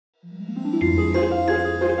Hey,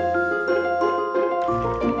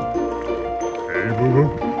 boo-boo.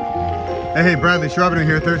 Hey, Bradley Schroeder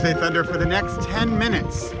here, Thursday Thunder, for the next 10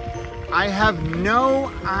 minutes. I have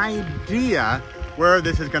no idea where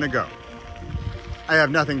this is going to go. I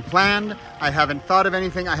have nothing planned. I haven't thought of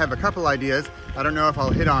anything. I have a couple ideas. I don't know if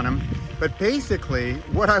I'll hit on them. But basically,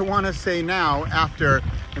 what I want to say now after,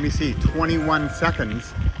 21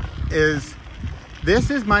 seconds, is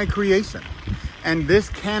this is my creation. And this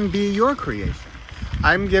can be your creation.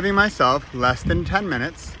 I'm giving myself less than 10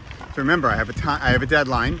 minutes. So remember, I have a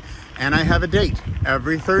deadline and I have a date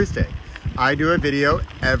every Thursday. I do a video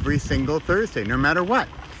every single Thursday, no matter what.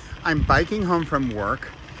 I'm biking home from work.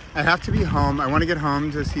 I have to be home. I want to get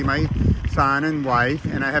home to see my son and wife,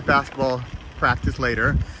 and I have basketball practice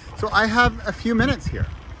later. So I have a few minutes here.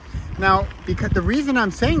 Now, because the reason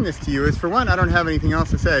I'm saying this to you is, for one, I don't have anything else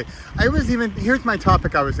to say. Here's my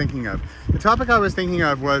topic I was thinking of. The topic I was thinking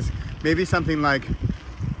of was maybe something like,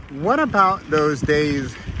 what about those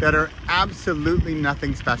days that are absolutely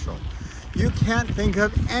nothing special? You can't think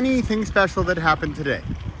of anything special that happened today.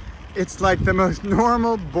 It's like the most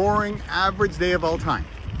normal, boring, average day of all time.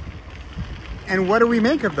 And what do we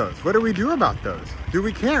make of those? What do we do about those? Do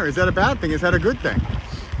we care? Is that a bad thing? Is that a good thing?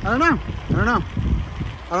 I don't know.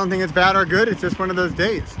 I don't think it's bad or good. It's just one of those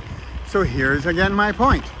days. So here's again my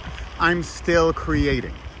point. I'm still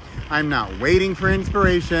creating. I'm not waiting for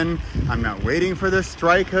inspiration. I'm not waiting for the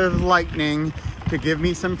strike of lightning to give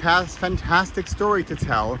me some past fantastic story to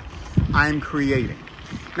tell. I'm creating.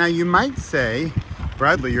 Now you might say,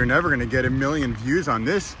 Bradley, you're never going to get 1 million views on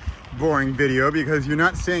this boring video because you're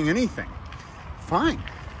not saying anything. Fine.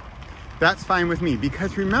 That's fine with me,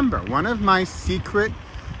 because remember, one of my secret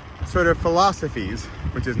sort of philosophies,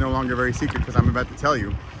 which is no longer very secret because I'm about to tell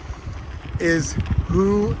you, is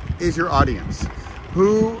who is your audience?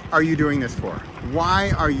 Who are you doing this for?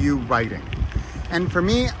 Why are you writing? And for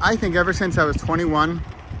me, I think ever since I was 21,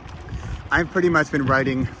 I've pretty much been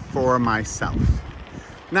writing for myself.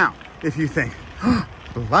 Now, if you think, oh,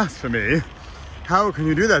 blasphemy, how can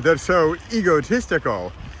you do that? That's so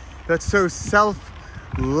egotistical. That's so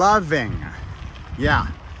self-loving. Yeah,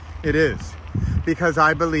 it is. Because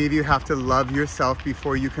I believe you have to love yourself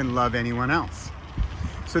before you can love anyone else.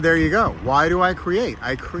 So there you go. Why do I create?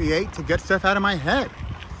 I create to get stuff out of my head.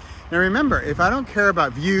 Now remember, if I don't care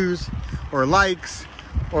about views or likes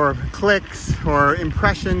or clicks or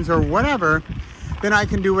impressions or whatever, then I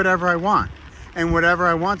can do whatever I want. And whatever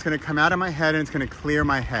I want is going to come out of my head and it's going to clear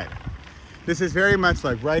my head. This is very much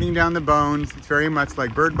like writing down the bones. It's very much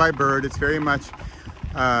like Bird by Bird. It's very much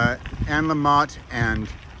Anne Lamott and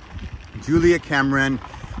Julia Cameron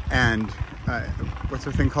and what's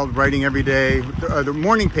the thing called, writing every day, the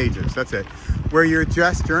morning pages, that's it, where you're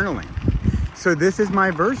just journaling. So this is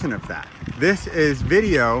my version of that. This is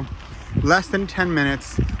video, less than 10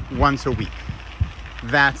 minutes, once a week.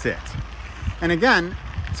 That's it. And again,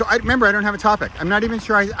 so remember, I don't have a topic. I'm not even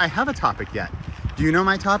sure I have a topic yet. Do you know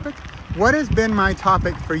my topic? What has been my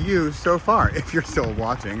topic for you so far? If you're still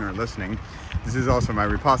watching or listening, this is also my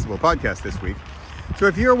Repossible podcast this week. So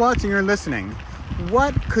if you're watching or listening,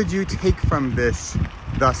 what could you take from this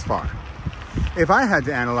thus far? If I had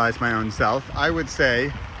to analyze my own self, I would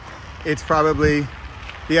say it's probably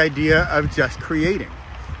the idea of just creating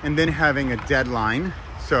and then having a deadline.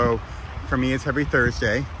 So for me, it's every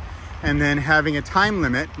Thursday, and then having a time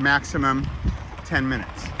limit, maximum 10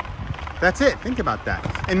 minutes. That's it. Think about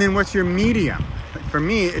that. And then what's your medium? For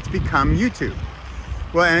me, it's become YouTube.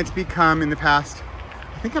 Well, and it's become in the past,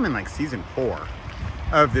 I think I'm in like season 4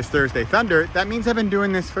 of this Thursday Thunder. That means I've been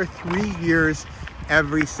doing this for 3 years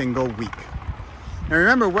every single week. Now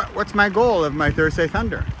remember, what's my goal of my Thursday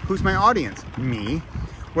Thunder? Who's my audience? Me.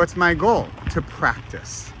 What's my goal? To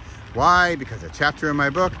practice. Why? Because a chapter in my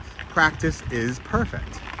book, practice is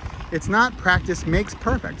perfect. It's not practice makes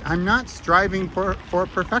perfect. I'm not striving for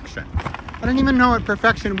perfection. I don't even know what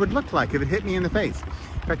perfection would look like if it hit me in the face.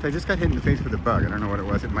 In fact, I just got hit in the face with a bug. I don't know what it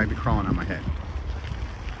was. It might be crawling on my head.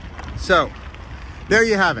 So, there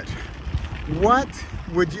you have it. What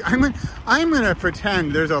would you... I'm going to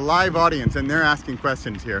pretend there's a live audience and they're asking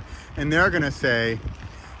questions here. And they're going to say,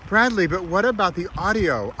 Bradley, but what about the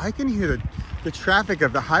audio? I can hear the traffic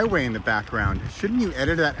of the highway in the background. Shouldn't you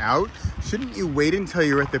edit that out? Shouldn't you wait until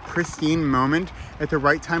you're at the pristine moment at the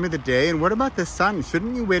right time of the day? And what about the sun?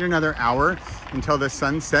 Shouldn't you wait another hour until the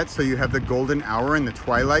sun sets so you have the golden hour in the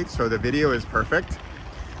twilight so the video is perfect?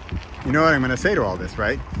 You know what I'm going to say to all this,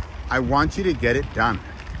 right? I want you to get it done.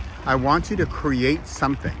 I want you to create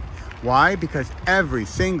something. Why? Because every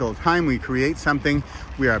single time we create something,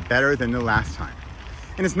 we are better than the last time.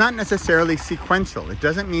 And it's not necessarily sequential. It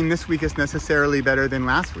doesn't mean this week is necessarily better than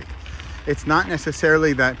last week. It's not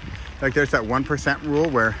necessarily that, like there's that 1% rule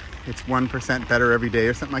where it's 1% better every day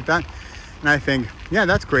or something like that. And I think, yeah,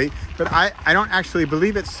 that's great. But I don't actually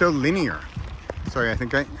believe it's so linear. Sorry, I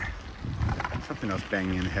think something else banged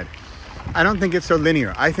me in the head. I don't think it's so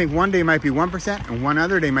linear. I think one day might be 1% and one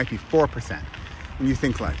other day might be 4%. And you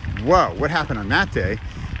think like, whoa, what happened on that day?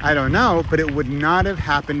 I don't know, but it would not have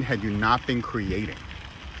happened had you not been creating.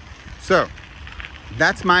 So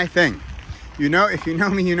that's my thing. You know, if you know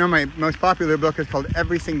me, you know my most popular book is called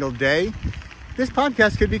Every Single Day. This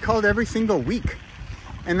podcast could be called Every Single Week.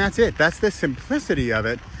 And that's it. That's the simplicity of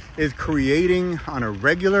it, is creating on a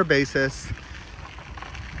regular basis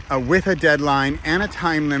with a deadline and a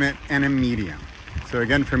time limit and a medium. So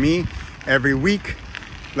again, for me, every week,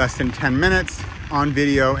 less than 10 minutes on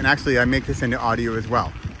video. And actually, I make this into audio as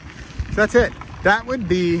well. So that's it. That would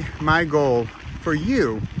be my goal for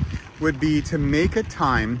you, would be to make a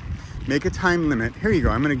time limit. Here you go.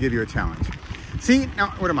 I'm going to give you a challenge. See, now,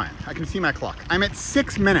 what am I? I can see my clock. I'm at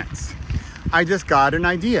 6 minutes. I just got an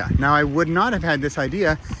idea. Now, I would not have had this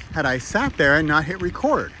idea had I sat there and not hit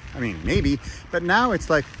record. I mean, maybe, but now it's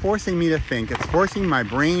like forcing me to think. It's forcing my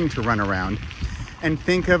brain to run around and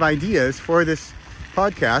think of ideas for this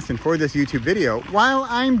podcast and for this YouTube video while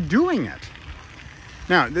I'm doing it.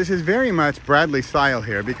 Now, this is very much Bradley style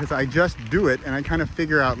here, because I just do it and I kind of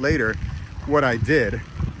figure out later what I did.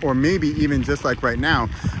 Or maybe even just like right now,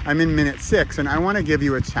 I'm in minute 6 and I want to give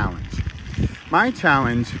you a challenge. My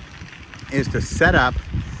challenge is to set up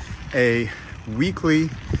a weekly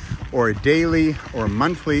or daily or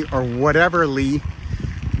monthly or whatever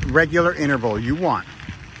regular interval you want.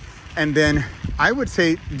 And then I would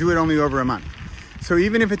say do it only over a month. So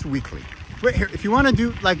even if it's weekly, if you want to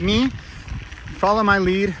do like me, follow my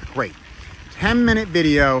lead, great. 10-minute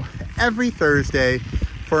video every Thursday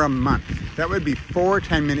for a month. That would be 4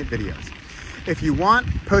 10-minute videos. If you want,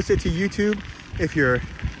 post it to YouTube. If you're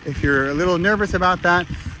a little nervous about that,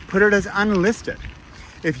 put it as unlisted.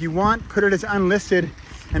 If you want, put it as unlisted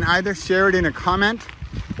and either share it in a comment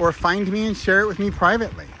or find me and share it with me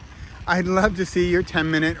privately. I'd love to see your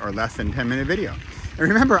 10-minute or less than 10-minute video. And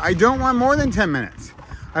remember, I don't want more than 10 minutes.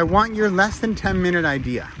 I want your less than 10-minute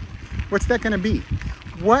idea. What's that going to be?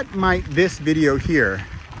 What might this video here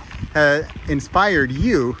inspired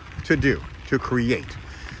you to do, to create?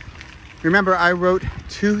 Remember, I wrote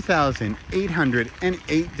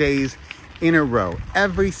 2,808 days in a row,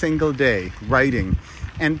 every single day, writing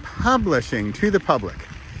and publishing to the public.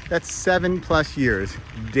 That's 7+ years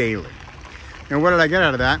daily. And what did I get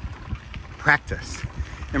out of that? Practice.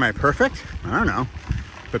 Am I perfect? I don't know.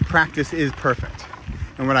 But practice is perfect.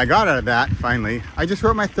 And what I got out of that, finally, I just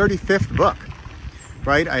wrote my 35th book,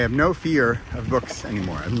 right? I have no fear of books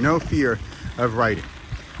anymore. I have no fear of writing.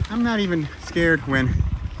 I'm not even scared when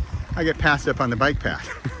I get passed up on the bike path.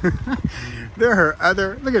 There are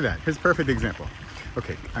other, look at that, his perfect example.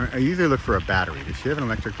 Okay, I usually look for a battery. Does she have an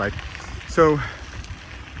electric bike? So,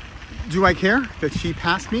 do I care that she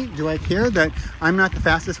passed me? Do I care that I'm not the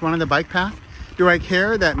fastest one on the bike path? Do I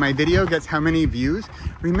care that my video gets how many views?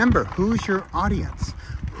 Remember, who's your audience?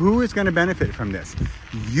 Who is going to benefit from this?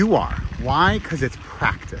 You are. Why? Because it's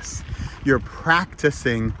practice. You're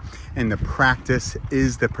practicing, and the practice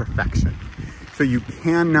is the perfection. So you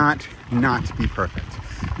cannot not be perfect.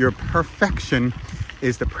 Your perfection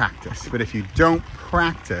is the practice. But if you don't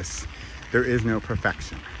practice, there is no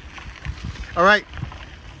perfection. All right.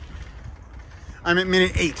 I'm at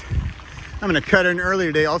minute 8. I'm going to cut in early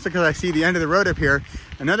today, also because I see the end of the road up here.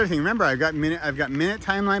 Another thing, remember, I've got minute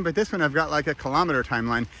timeline, but this one I've got like a kilometer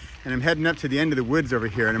timeline, and I'm heading up to the end of the woods over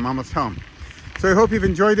here, and I'm almost home. So I hope you've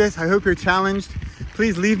enjoyed this. I hope you're challenged.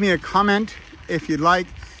 Please leave me a comment if you'd like,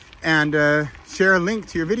 and share a link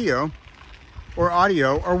to your video or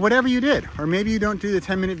audio or whatever you did. Or maybe you don't do the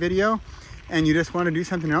 10-minute video and you just want to do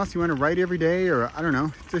something else. You want to write every day, or I don't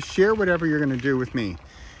know. Just share whatever you're going to do with me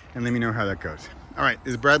and let me know how that goes. All right,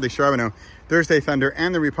 this is Bradley Charbonneau, Thursday Thunder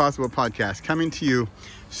and the Repossible Podcast, coming to you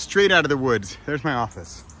straight out of the woods. There's my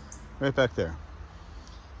office, right back there.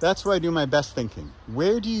 That's where I do my best thinking.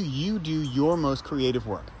 Where do you do your most creative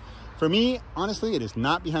work? For me, honestly, it is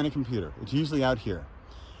not behind a computer. It's usually out here.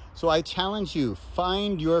 So I challenge you,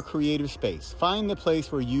 find your creative space. Find the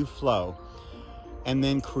place where you flow and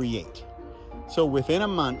then create. So within a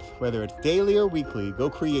month, whether it's daily or weekly, go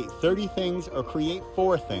create 30 things or create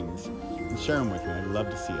 4 things and share them with me. I'd love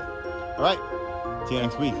to see it. All right, see you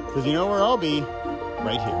next week, because you know where I'll be,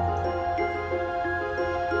 right here.